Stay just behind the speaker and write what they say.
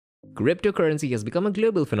Cryptocurrency has become a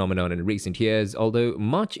global phenomenon in recent years, although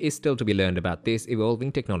much is still to be learned about this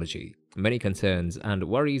evolving technology. Many concerns and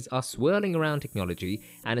worries are swirling around technology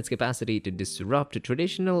and its capacity to disrupt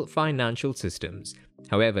traditional financial systems.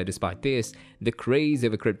 However, despite this, the craze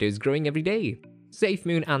over crypto is growing every day.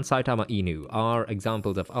 Safemoon and Saitama Inu are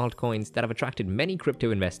examples of altcoins that have attracted many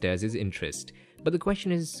crypto investors' interest. But the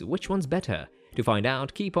question is, which one's better? To find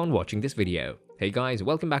out, keep on watching this video. Hey guys,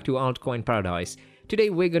 welcome back to Altcoin Paradise. Today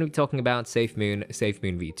we're going to be talking about Safemoon,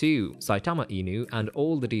 Safemoon V2, Saitama Inu, and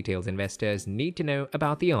all the details investors need to know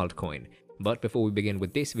about the altcoin. But before we begin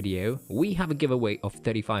with this video, we have a giveaway of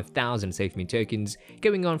 35,000 Safemoon tokens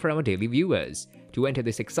going on for our daily viewers. To enter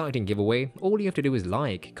this exciting giveaway, all you have to do is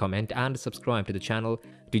like, comment, and subscribe to the channel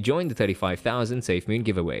to join the 35,000 Safemoon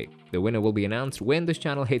giveaway. The winner will be announced when this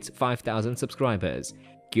channel hits 5,000 subscribers.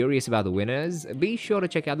 Curious about the winners? Be sure to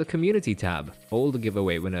check out the community tab. All the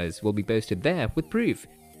giveaway winners will be posted there with proof.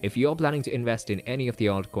 If you're planning to invest in any of the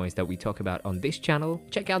altcoins that we talk about on this channel,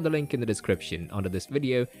 check out the link in the description under this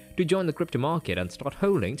video to join the crypto market and start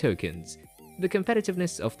holding tokens. The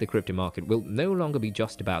competitiveness of the crypto market will no longer be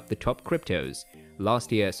just about the top cryptos.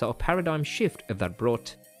 Last year saw a paradigm shift that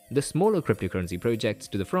brought the smaller cryptocurrency projects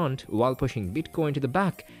to the front while pushing Bitcoin to the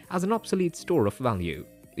back as an obsolete store of value.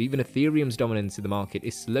 Even Ethereum's dominance in the market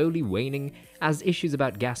is slowly waning as issues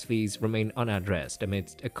about gas fees remain unaddressed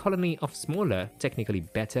amidst a colony of smaller, technically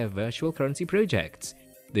better virtual currency projects.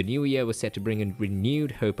 The new year was set to bring in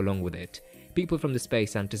renewed hope along with it. People from the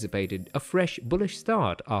space anticipated a fresh bullish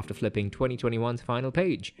start after flipping 2021's final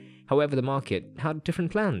page. However, the market had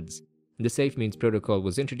different plans. The Safemoon's protocol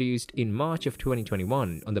was introduced in March of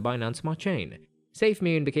 2021 on the Binance Smart Chain.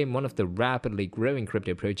 Safemoon became one of the rapidly growing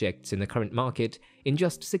crypto projects in the current market in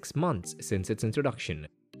just 6 months since its introduction.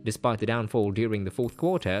 Despite the downfall during the fourth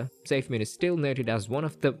quarter, Safemoon is still noted as one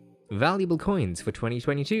of the valuable coins for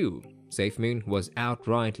 2022. Safemoon was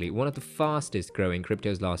outrightly one of the fastest growing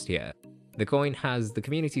cryptos last year. The coin has the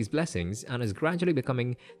community's blessings and is gradually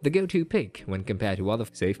becoming the go-to pick when compared to other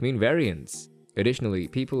Safemoon variants. Additionally,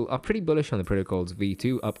 people are pretty bullish on the protocol's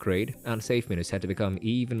V2 upgrade, and Safemoon is set to become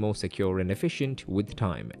even more secure and efficient with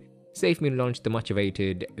time. Safemoon launched the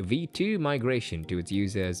much-awaited V2 migration to its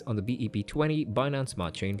users on the BEP20 Binance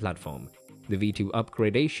Smart Chain platform. The V2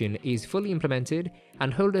 upgradation is fully implemented,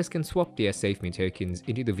 and holders can swap their Safemoon tokens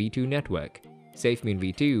into the V2 network. Safemoon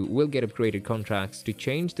V2 will get upgraded contracts to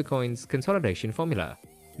change the coin's consolidation formula.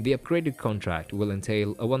 The upgraded contract will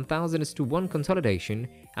entail a 1000:1 consolidation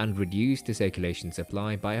and reduce the circulation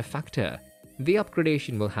supply by a factor. The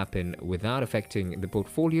upgradation will happen without affecting the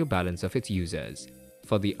portfolio balance of its users.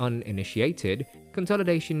 For the uninitiated,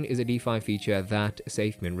 consolidation is a DeFi feature that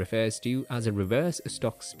Safemoon refers to as a reverse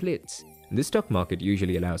stock split. The stock market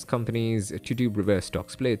usually allows companies to do reverse stock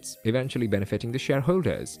splits, eventually benefiting the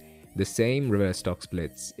shareholders. The same reverse stock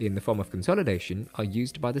splits in the form of consolidation are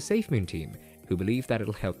used by the Safemoon team, who believe that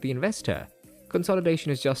it'll help the investor. Consolidation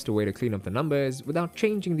is just a way to clean up the numbers without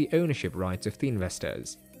changing the ownership rights of the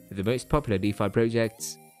investors. The most popular DeFi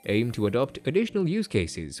projects aim to adopt additional use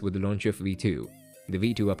cases with the launch of V2. The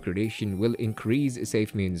V2 upgradation will increase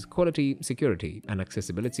Safemoon's quality, security, and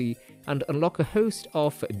accessibility and unlock a host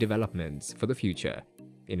of developments for the future.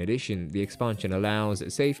 In addition, the expansion allows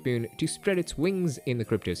Safemoon to spread its wings in the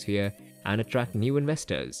cryptosphere and attract new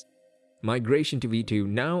investors. Migration to V2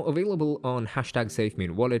 now available on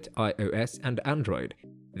 #Safemoon Wallet, iOS, and Android.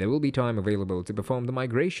 There will be time available to perform the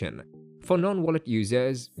migration. For non-wallet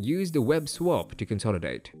users, use the Web Swap to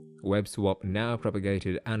consolidate. Web Swap, now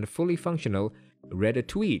propagated and fully functional, read a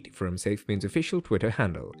tweet from Safemoon's official Twitter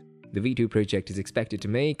handle. The V2 project is expected to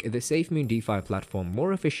make the Safemoon DeFi platform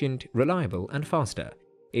more efficient, reliable, and faster.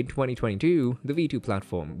 In 2022, the V2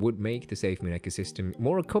 platform would make the Safemoon ecosystem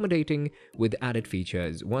more accommodating with added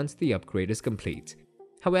features once the upgrade is complete.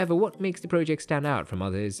 However, what makes the project stand out from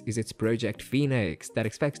others is its Project Phoenix that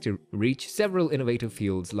expects to reach several innovative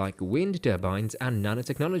fields like wind turbines and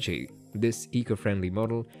nanotechnology. This eco-friendly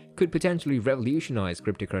model could potentially revolutionize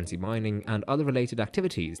cryptocurrency mining and other related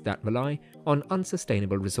activities that rely on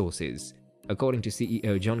unsustainable resources. According to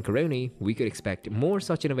CEO John Caroni, we could expect more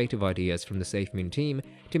such innovative ideas from the Safemoon team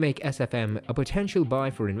to make SFM a potential buy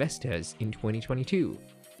for investors in 2022.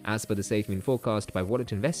 As per the Safemoon forecast by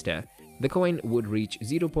Wallet Investor, the coin would reach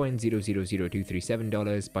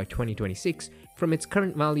 $0.000237 by 2026 from its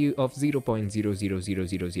current value of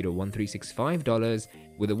 $0.00001365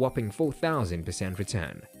 with a whopping 4,000%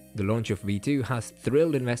 return. The launch of V2 has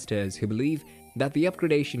thrilled investors who believe that the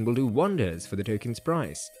upgradation will do wonders for the token's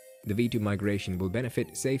price. The V2 migration will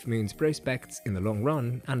benefit Safemoon's prospects in the long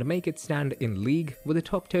run and make it stand in league with the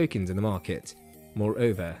top tokens in the market.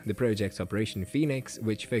 Moreover, the project's Operation Phoenix,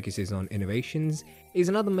 which focuses on innovations, is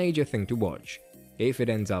another major thing to watch. If it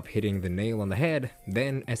ends up hitting the nail on the head,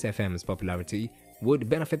 then SFM's popularity would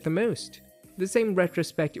benefit the most. The same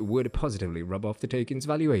retrospect would positively rub off the token's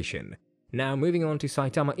valuation. Now moving on to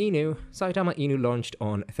Saitama Inu. Saitama Inu launched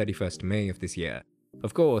on 31st May of this year.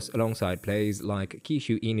 Of course, alongside plays like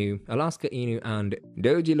Kishu Inu, Alaska Inu and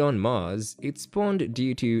Dojilon Mars, it spawned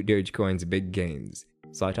due to Dogecoin's big gains.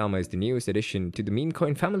 Saitama is the newest addition to the meme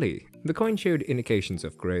coin family. The coin showed indications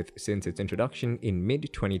of growth since its introduction in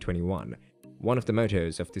mid-2021. One of the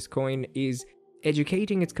mottos of this coin is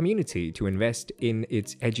educating its community to invest in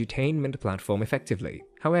its edutainment platform effectively.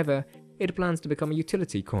 However, it plans to become a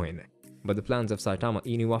utility coin. But the plans of Saitama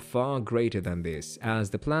Inu are far greater than this,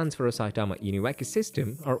 as the plans for a Saitama Inu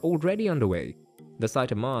ecosystem are already underway. The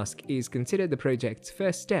Saitama Mask is considered the project's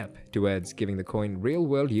first step towards giving the coin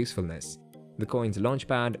real-world usefulness. The coin's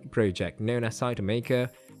launchpad project, known as Saitama Maker,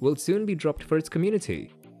 will soon be dropped for its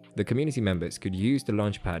community. The community members could use the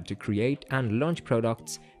launchpad to create and launch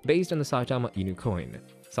products based on the Saitama Inu coin.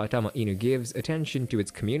 Saitama Inu gives attention to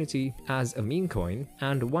its community as a meme coin,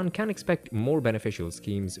 and one can expect more beneficial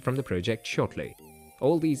schemes from the project shortly.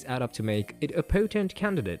 All these add up to make it a potent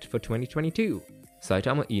candidate for 2022.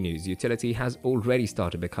 Saitama Inu's utility has already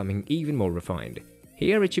started becoming even more refined.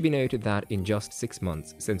 Here it should be noted that in just 6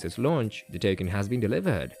 months since its launch, the token has been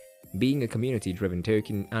delivered. Being a community-driven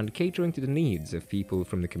token and catering to the needs of people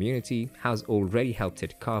from the community has already helped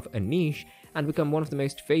it carve a niche and become one of the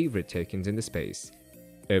most favorite tokens in the space.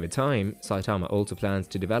 Over time, Saitama also plans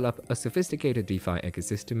to develop a sophisticated DeFi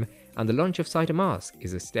ecosystem, and the launch of Saitama Mask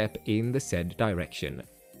is a step in the said direction.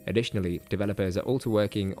 Additionally, developers are also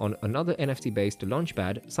working on another NFT-based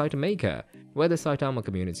launchpad, Saitama Maker, where the Saitama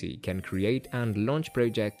community can create and launch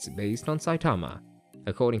projects based on Saitama.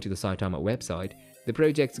 According to the Saitama website, the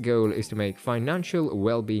project's goal is to make financial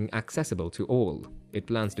well-being accessible to all. It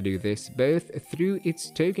plans to do this both through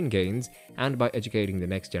its token gains and by educating the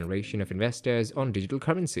next generation of investors on digital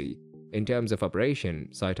currency. In terms of operation,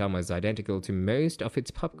 Saitama is identical to most of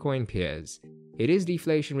its popcoin peers. It is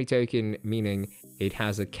deflationary token, meaning it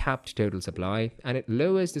has a capped total supply and it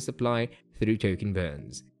lowers the supply through token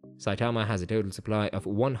burns. Saitama has a total supply of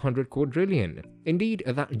 100 quadrillion. Indeed,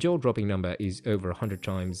 that jaw-dropping number is over 100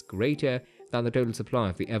 times greater than the total supply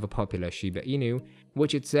of the ever-popular Shiba Inu,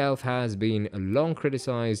 which itself has been long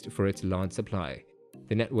criticized for its large supply.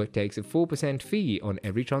 The network takes a 4% fee on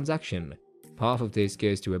every transaction. Half of this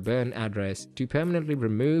goes to a burn address to permanently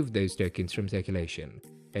remove those tokens from circulation.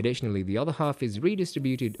 Additionally, the other half is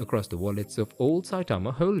redistributed across the wallets of all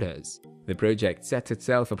Saitama holders. The project sets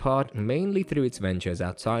itself apart mainly through its ventures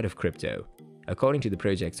outside of crypto. According to the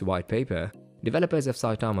project's white paper, developers of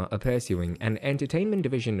Saitama are pursuing an entertainment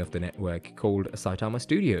division of the network called Saitama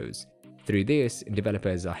Studios. Through this,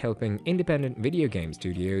 developers are helping independent video game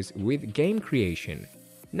studios with game creation.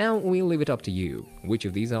 Now we'll leave it up to you. Which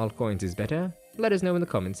of these altcoins is better? Let us know in the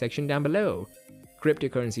comment section down below.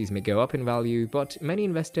 Cryptocurrencies may go up in value, but many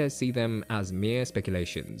investors see them as mere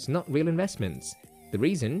speculations, not real investments. The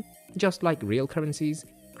reason? Just like real currencies,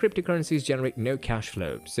 cryptocurrencies generate no cash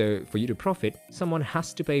flow, so for you to profit, someone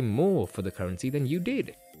has to pay more for the currency than you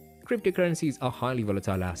did. Cryptocurrencies are highly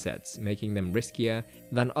volatile assets, making them riskier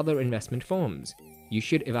than other investment forms. You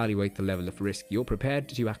should evaluate the level of risk you're prepared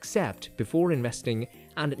to accept before investing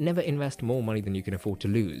and never invest more money than you can afford to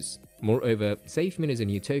lose. Moreover, Safemoon is a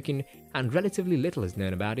new token and relatively little is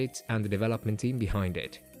known about it and the development team behind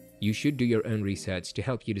it. You should do your own research to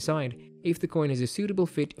help you decide if the coin is a suitable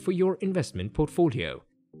fit for your investment portfolio.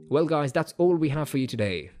 Well guys, that's all we have for you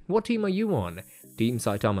today. What team are you on? Team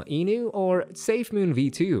Saitama Inu or Safemoon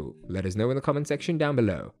V2? Let us know in the comment section down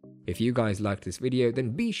below. If you guys liked this video,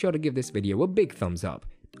 then be sure to give this video a big thumbs up.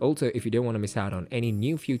 Also, if you don't want to miss out on any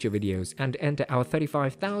new future videos and enter our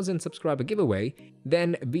 35,000 subscriber giveaway,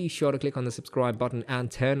 then be sure to click on the subscribe button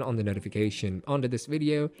and turn on the notification under this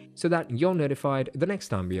video so that you're notified the next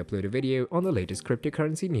time we upload a video on the latest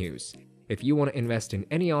cryptocurrency news. If you want to invest in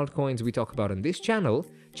any altcoins we talk about on this channel,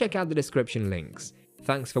 check out the description links.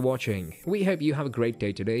 Thanks for watching. We hope you have a great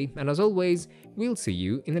day today, and as always, we'll see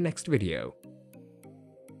you in the next video.